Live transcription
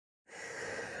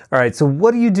All right, so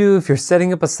what do you do if you're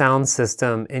setting up a sound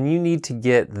system and you need to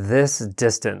get this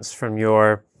distance from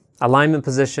your alignment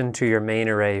position to your main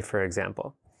array, for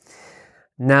example?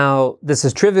 Now, this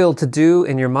is trivial to do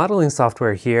in your modeling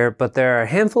software here, but there are a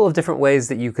handful of different ways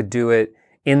that you could do it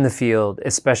in the field,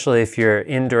 especially if you're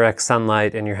in direct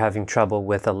sunlight and you're having trouble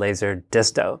with a laser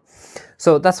disto.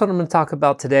 So that's what I'm going to talk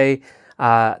about today.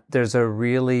 There's a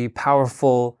really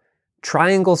powerful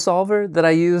triangle solver that I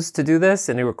use to do this,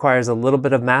 and it requires a little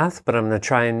bit of math, but I'm going to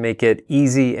try and make it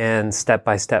easy and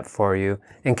step-by-step for you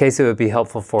in case it would be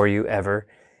helpful for you ever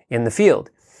in the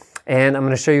field. And I'm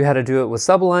going to show you how to do it with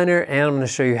Subaligner, and I'm going to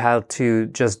show you how to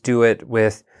just do it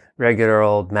with regular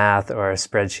old math or a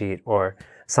spreadsheet or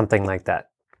something like that.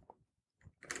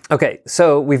 Okay,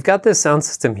 so we've got this sound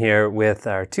system here with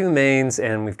our two mains,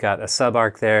 and we've got a sub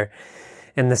arc there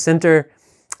in the center.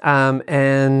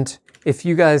 And if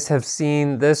you guys have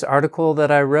seen this article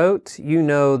that I wrote, you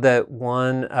know that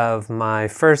one of my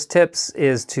first tips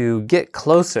is to get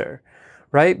closer,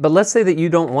 right? But let's say that you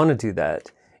don't want to do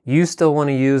that. You still want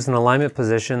to use an alignment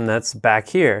position that's back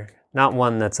here, not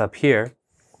one that's up here.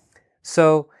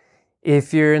 So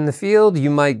if you're in the field,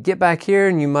 you might get back here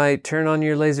and you might turn on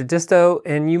your laser disto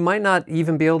and you might not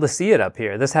even be able to see it up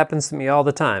here. This happens to me all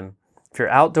the time. If you're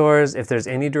outdoors, if there's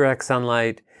any direct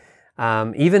sunlight,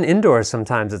 even indoors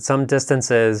sometimes at some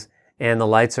distances and the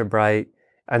lights are bright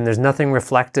and there's nothing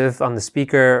reflective on the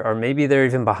speaker, or maybe they're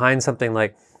even behind something,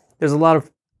 like there's a lot of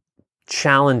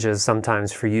challenges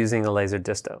sometimes for using a laser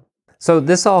disto. So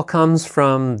this all comes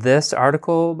from this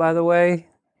article, by the way,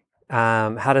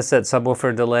 how to set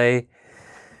subwoofer delay.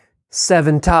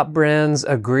 7 top brands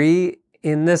agree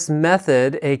in this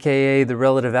method, aka the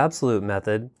relative absolute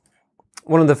method.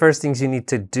 One of the first things you need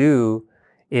to do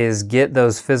is get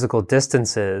those physical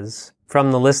distances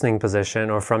from the listening position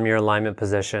or from your alignment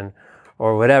position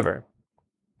or whatever.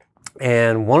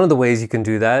 And one of the ways you can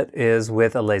do that is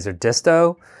with a laser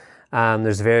disto.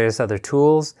 There's various other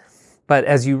tools. But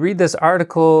as you read this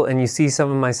article and you see some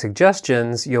of my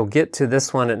suggestions, you'll get to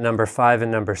this one at number 5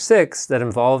 and number 6 that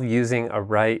involve using a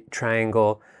right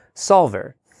triangle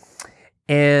solver.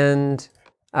 And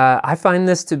I find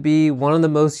this to be one of the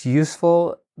most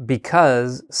useful,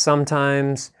 because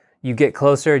sometimes you get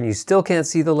closer and you still can't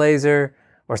see the laser,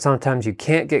 or sometimes you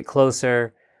can't get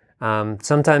closer.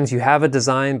 Sometimes you have a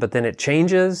design, but then it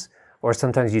changes, or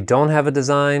sometimes you don't have a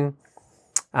design.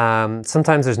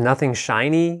 Sometimes there's nothing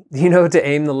shiny, to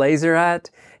aim the laser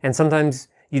at. And sometimes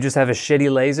you just have a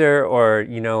shitty laser, or,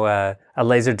 a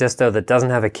laser disto that doesn't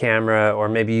have a camera, or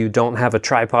maybe you don't have a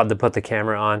tripod to put the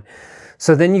camera on.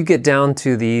 So then you get down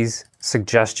to these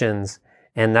suggestions,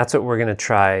 and that's what we're going to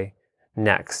try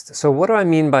next. So what do I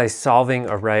mean by solving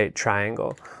a right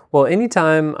triangle? Well,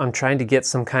 anytime I'm trying to get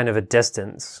some kind of a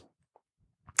distance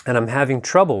and I'm having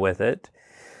trouble with it,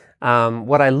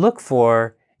 what I look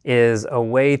for is a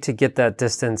way to get that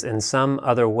distance in some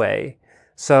other way.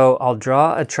 So I'll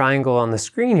draw a triangle on the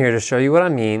screen here to show you what I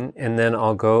mean, and then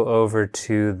I'll go over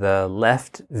to the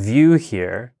left view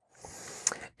here,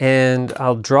 and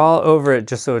I'll draw over it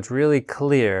just so it's really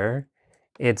clear.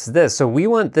 It's this. So we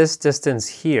want this distance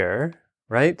here,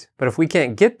 right? But if we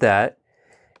can't get that,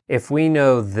 if we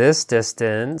know this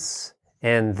distance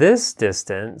and this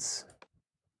distance,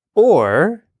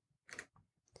 or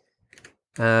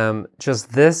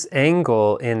just this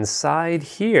angle inside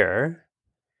here,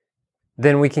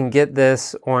 then we can get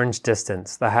this orange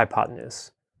distance, the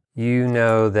hypotenuse. You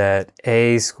know that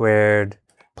a squared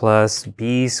plus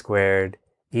b squared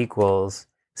equals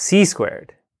c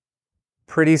squared.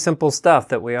 Pretty simple stuff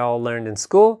that we all learned in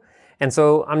school. And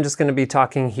so I'm just going to be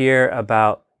talking here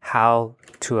about how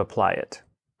to apply it.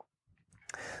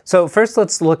 So first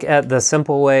let's look at the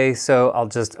simple way. So I'll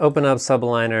just open up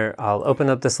Subaligner, I'll open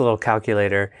up this little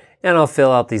calculator, and I'll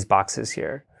fill out these boxes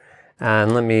here.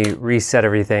 And let me reset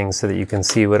everything so that you can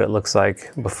see what it looks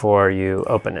like before you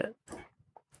open it.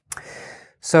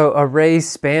 So array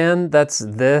span, that's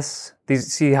this.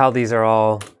 See how these are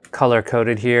all color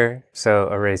coded here? So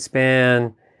array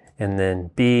span, and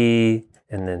then B,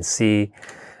 and then C.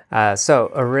 So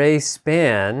array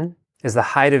span is the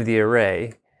height of the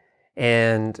array.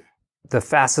 And the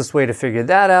fastest way to figure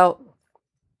that out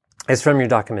is from your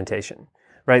documentation,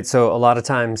 right? So a lot of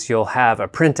times you'll have a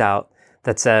printout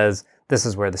that says, this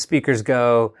is where the speakers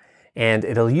go, and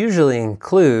it'll usually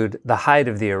include the height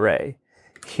of the array.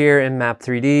 Here in Map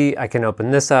 3D, I can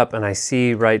open this up and I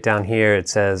see right down here, it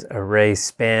says array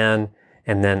span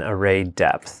and then array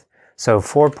depth. So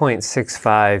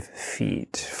 4.65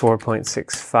 feet,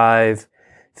 4.65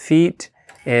 feet,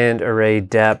 and array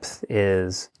depth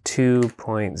is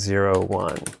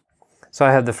 2.01. So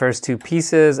I have the first two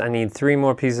pieces. I need 3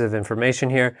 more pieces of information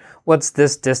here. What's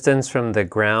this distance from the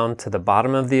ground to the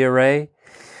bottom of the array?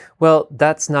 Well,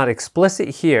 that's not explicit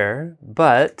here,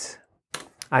 but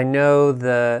I know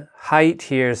the height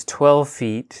here is 12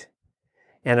 feet,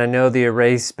 and I know the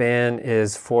array span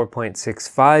is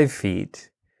 4.65 feet.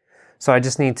 So I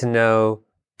just need to know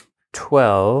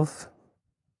 12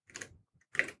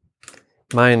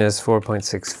 minus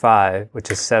 4.65,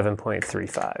 which is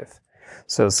 7.35.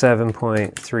 So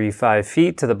 7.35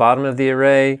 feet to the bottom of the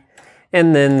array,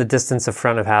 and then the distance of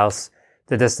front of house,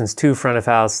 the distance to front of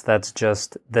house, that's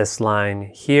just this line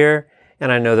here,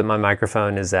 and I know that my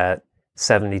microphone is at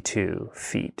 72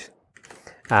 feet.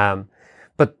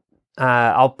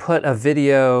 I'll put a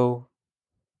video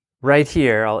right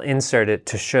here, I'll insert it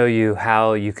to show you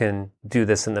how you can do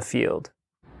this in the field.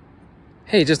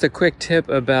 Hey, just a quick tip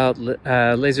about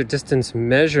laser distance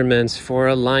measurements for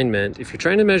alignment. If you're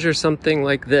trying to measure something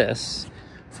like this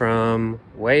from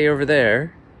way over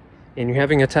there, and you're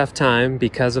having a tough time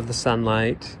because of the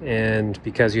sunlight and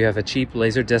because you have a cheap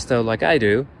laser disto like I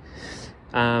do,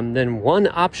 then one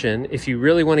option, if you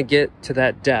really want to get to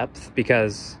that depth,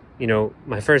 because, you know,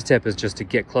 my first tip is just to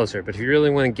get closer, but if you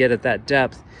really want to get at that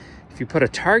depth, if you put a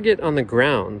target on the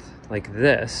ground like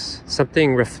this,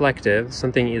 something reflective,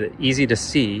 something easy to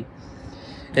see,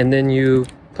 and then you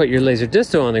put your laser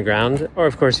disto on the ground, or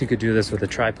of course you could do this with a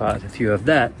tripod if you have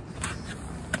that.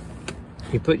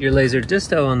 You put your laser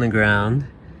disto on the ground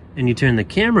and you turn the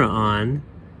camera on,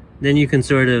 then you can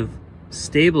sort of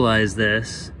stabilize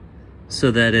this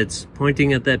so that it's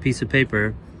pointing at that piece of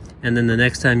paper, and then the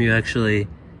next time you actually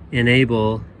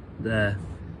enable the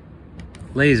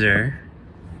laser,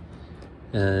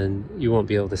 and you won't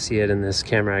be able to see it in this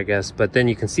camera, I guess, but then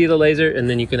you can see the laser and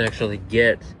then you can actually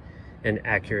get an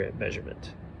accurate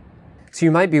measurement. So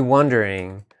you might be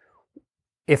wondering,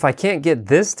 if I can't get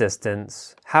this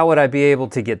distance, how would I be able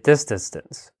to get this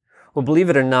distance? Well, believe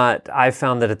it or not, I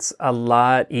found that it's a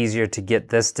lot easier to get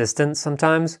this distance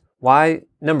sometimes. Why?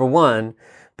 Number one,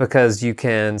 because you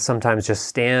can sometimes just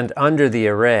stand under the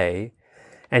array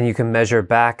and you can measure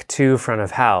back to front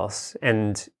of house,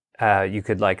 and you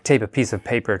could like tape a piece of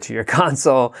paper to your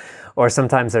console, or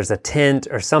sometimes there's a tent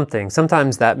or something.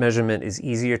 Sometimes that measurement is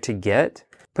easier to get.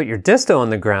 Put your disto on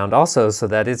the ground also so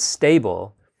that it's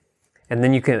stable, and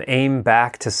then you can aim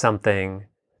back to something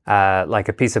like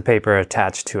a piece of paper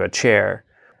attached to a chair.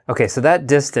 Okay, so that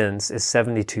distance is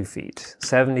 72 feet,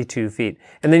 72 feet.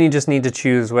 And then you just need to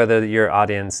choose whether your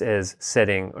audience is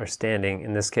sitting or standing.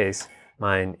 In this case,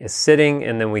 mine is sitting,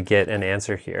 and then we get an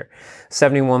answer here.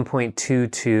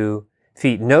 71.22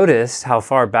 feet. Notice how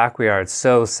far back we are. It's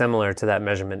so similar to that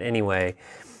measurement anyway.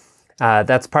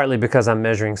 That's partly because I'm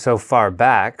measuring so far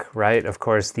back, right? Of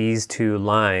course, these two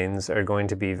lines are going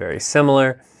to be very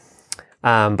similar,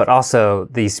 but also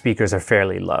these speakers are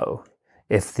fairly low.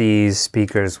 If these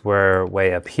speakers were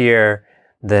way up here,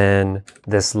 then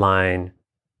this line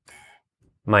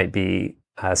might be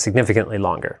significantly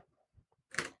longer.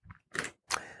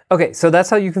 Okay, so that's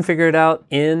how you can figure it out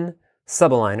in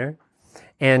Subaligner.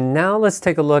 And now let's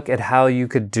take a look at how you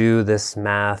could do this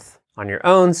math on your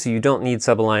own so you don't need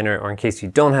Subaligner, or in case you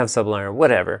don't have Subaligner,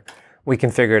 whatever, we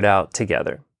can figure it out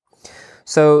together.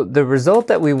 So the result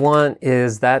that we want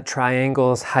is that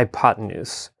triangle's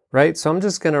hypotenuse, right? So I'm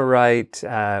just gonna write,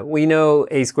 we know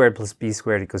a squared plus b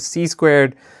squared equals c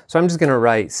squared. So I'm just gonna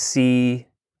write c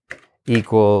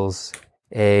equals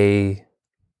a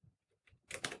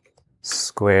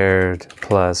squared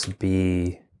plus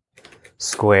b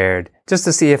squared, just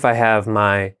to see if I have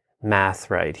my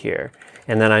math right here.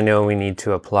 And then I know we need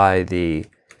to apply the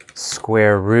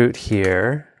square root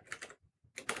here,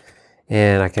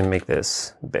 and I can make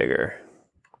this bigger.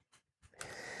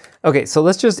 Okay, so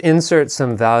let's just insert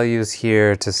some values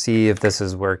here to see if this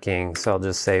is working. So I'll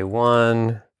just say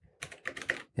 1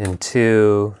 and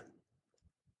 2.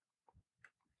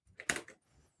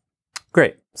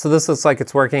 Great. So this looks like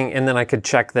it's working, and then I could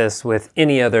check this with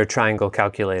any other triangle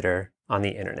calculator on the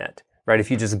internet, right? If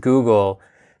you just Google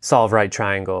solve right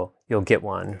triangle, you'll get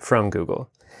one from Google.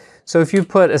 So if you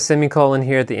put a semicolon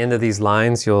here at the end of these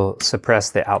lines, you'll suppress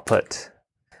the output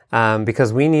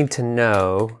because we need to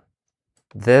know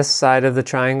this side of the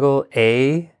triangle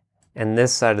A and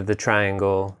this side of the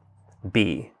triangle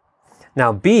B.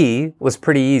 Now B was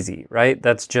pretty easy, right?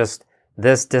 That's just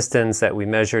this distance that we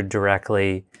measured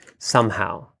directly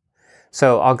somehow.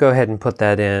 So I'll go ahead and put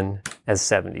that in as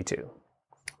 72.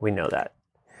 We know that.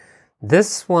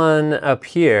 This one up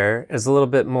here is a little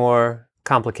bit more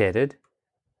complicated,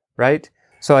 right?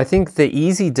 So I think the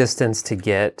easy distance to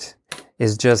get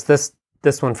is just this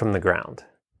one from the ground.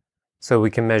 So we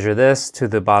can measure this to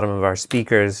the bottom of our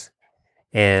speakers,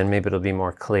 And maybe it'll be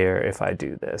more clear if I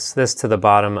do this. This to the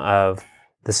bottom of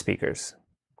the speakers.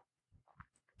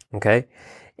 Okay,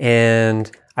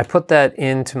 and I put that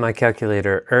into my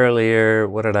calculator earlier.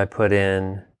 What did I put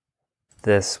in?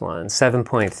 This one,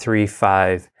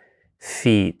 7.35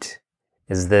 feet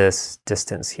is this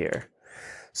distance here.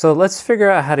 So let's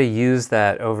figure out how to use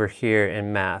that over here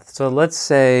in math. So let's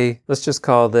just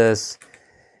call this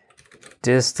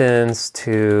distance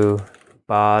to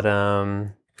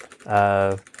bottom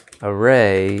of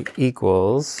array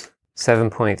equals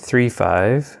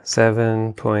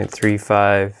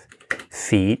 7.35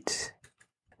 feet.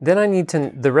 Then I need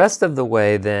to, the rest of the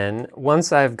way then,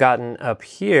 once I've gotten up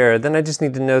here, then I just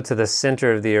need to know to the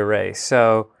center of the array.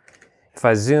 So if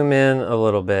I zoom in a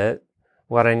little bit,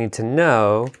 what I need to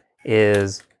know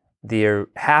is the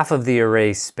half of the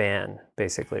array span,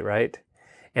 basically, right?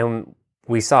 And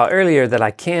we saw earlier that I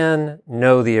can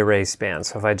know the array span.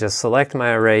 So if I just select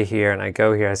my array here and I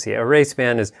go here, I see array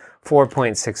span is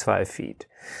 4.65 feet.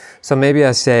 So maybe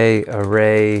I say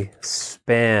array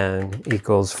span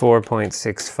equals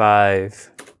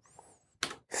 4.65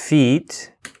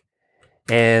 feet.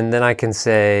 And then I can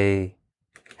say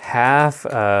half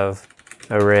of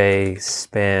array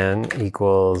span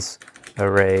equals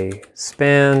array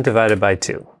span divided by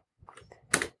 2.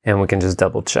 And we can just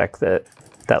double check that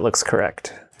that looks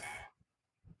correct.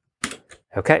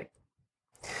 Okay.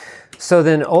 So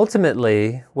then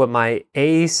ultimately, what my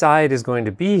A side is going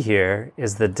to be here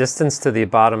is the distance to the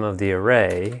bottom of the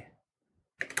array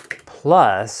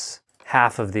plus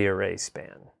half of the array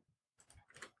span.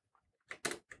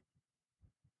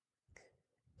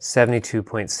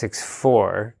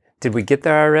 72.64. Did we get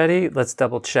there already? Let's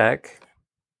double check.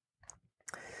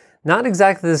 Not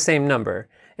exactly the same number.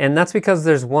 And that's because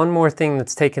there's one more thing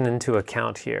that's taken into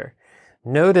account here.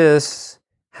 Notice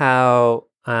how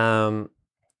a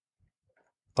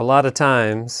lot of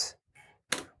times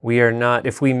we are not,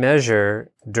 if we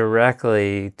measure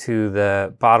directly to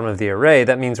the bottom of the array,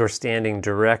 that means we're standing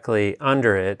directly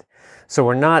under it. So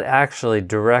we're not actually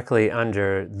directly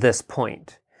under this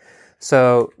point.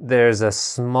 So there's a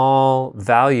small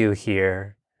value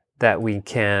here that we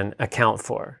can account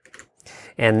for.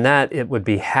 And that it would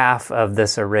be half of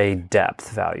this array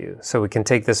depth value. So we can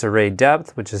take this array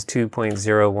depth, which is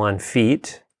 2.01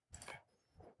 feet.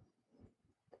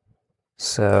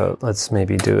 So let's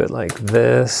maybe do it like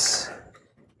this.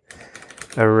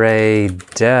 Array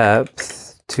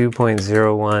depth,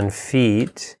 2.01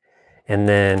 feet. And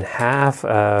then half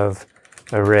of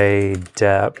array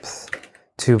depth,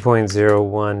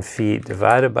 2.01 feet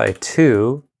divided by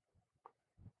 2.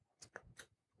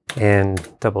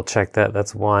 And double check that,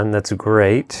 that's 1, that's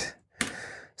great.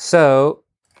 So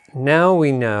now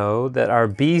we know that our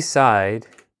B side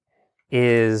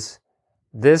is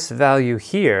this value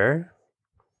here,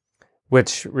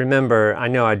 which remember, I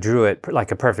know I drew it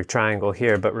like a perfect triangle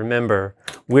here, but remember,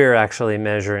 we're actually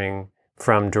measuring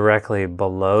from directly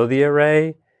below the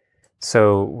array.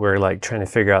 So we're like trying to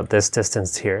figure out this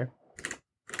distance here.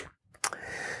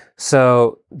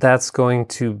 So that's going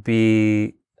to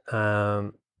be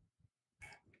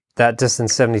that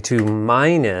distance 72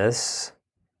 minus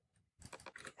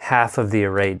half of the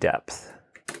array depth.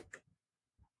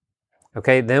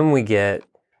 Okay, then we get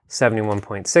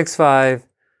 71.65,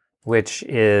 which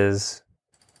is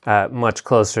much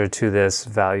closer to this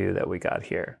value that we got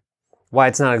here. Why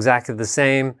it's not exactly the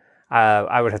same,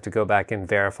 I would have to go back and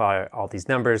verify all these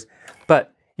numbers,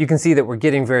 but you can see that we're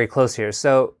getting very close here.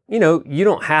 So, you know, you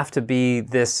don't have to be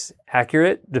this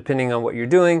accurate depending on what you're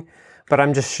doing, but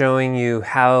I'm just showing you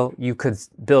how you could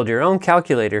build your own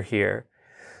calculator here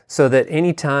so that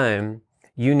anytime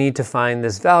you need to find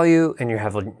this value and you're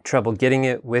having trouble getting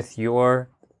it with your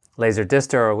laser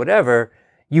disto or whatever,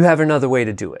 you have another way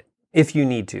to do it if you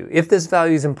need to. If this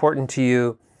value is important to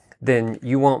you, then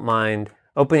you won't mind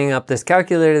opening up this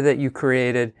calculator that you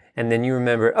created, and then you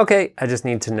remember, okay, I just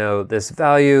need to know this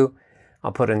value.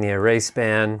 I'll put in the array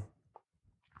span,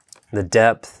 the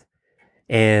depth,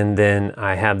 and then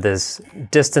I have this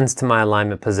distance to my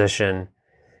alignment position,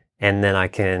 and then I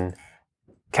can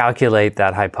calculate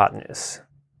that hypotenuse.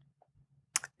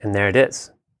 And there it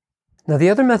is. Now the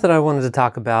other method I wanted to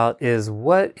talk about is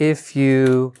what if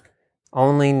you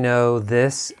only know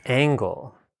this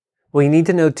angle? Well, you need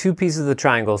to know two pieces of the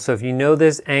triangle. So if you know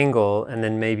this angle and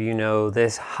then maybe you know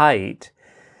this height,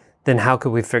 then how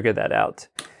could we figure that out?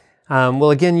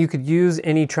 Well, again, you could use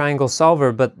any triangle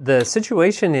solver, but the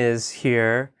situation is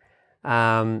here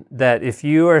that if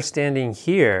you are standing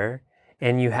here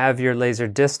and you have your laser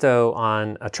disto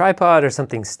on a tripod or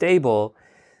something stable,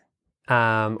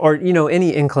 or you know,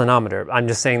 any inclinometer. I'm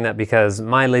just saying that because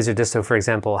my laser disto, for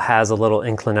example, has a little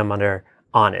inclinometer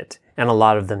on it, and a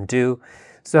lot of them do.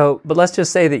 So, but let's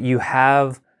just say that you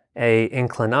have a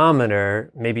inclinometer,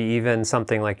 maybe even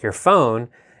something like your phone.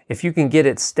 If you can get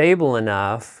it stable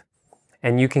enough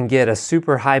and you can get a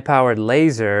super high-powered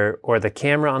laser or the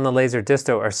camera on the laser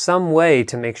disto or some way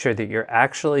to make sure that you're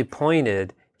actually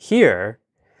pointed here,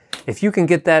 if you can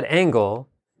get that angle,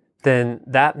 then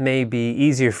that may be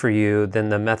easier for you than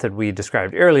the method we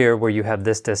described earlier where you have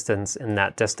this distance and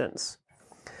that distance.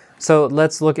 So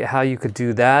let's look at how you could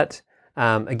do that.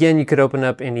 Again, you could open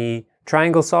up any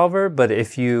triangle solver, but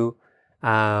if you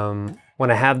want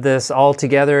to have this all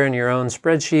together in your own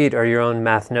spreadsheet or your own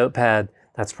math notepad,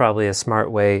 that's probably a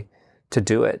smart way to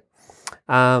do it.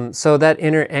 So that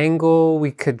inner angle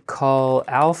we could call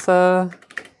alpha,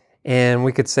 and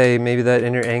we could say maybe that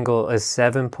inner angle is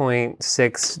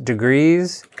 7.6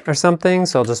 degrees or something.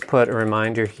 So I'll just put a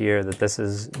reminder here that this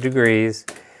is degrees.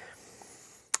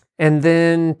 And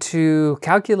then to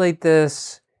calculate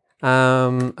this,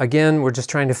 again, we're just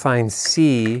trying to find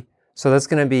C. So that's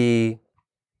going to be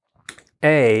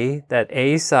A, that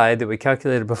A side that we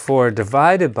calculated before,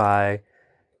 divided by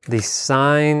the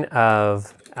sine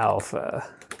of alpha.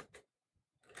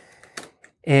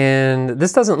 And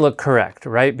this doesn't look correct,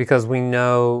 right? Because we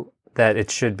know that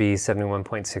it should be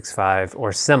 71.65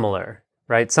 or similar,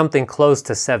 right? Something close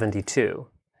to 72.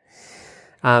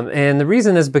 And the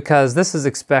reason is because this is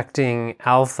expecting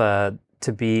alpha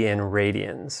to be in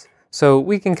radians. So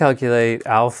we can calculate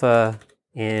alpha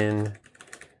in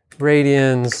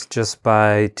radians just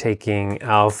by taking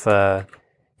alpha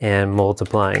and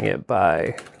multiplying it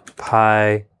by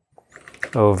pi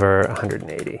over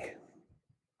 180.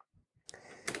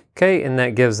 Okay, and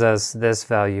that gives us this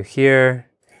value here,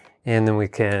 and then we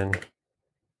can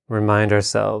remind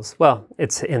ourselves, well,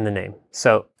 it's in the name.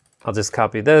 So I'll just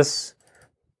copy this,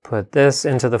 put this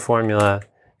into the formula,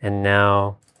 and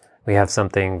now we have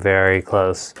something very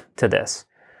close to this,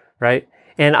 right?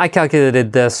 And I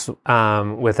calculated this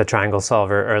with a triangle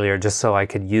solver earlier just so I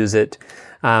could use it.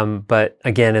 But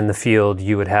again, in the field,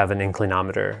 you would have an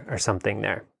inclinometer or something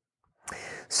there.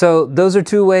 So those are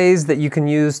two ways that you can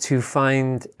use to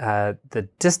find the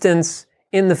distance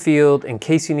in the field in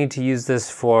case you need to use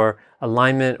this for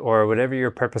alignment or whatever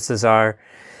your purposes are.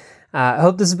 I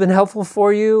hope this has been helpful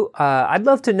for you. I'd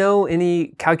love to know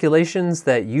any calculations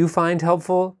that you find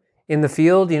helpful in the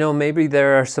field. You know, maybe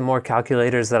there are some more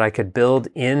calculators that I could build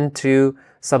into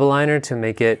Subaligner to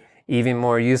make it even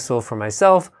more useful for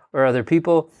myself or other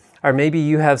people. Or maybe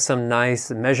you have some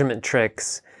nice measurement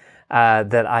tricks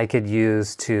that I could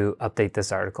use to update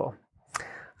this article.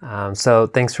 So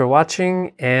thanks for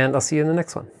watching, and I'll see you in the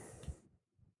next one.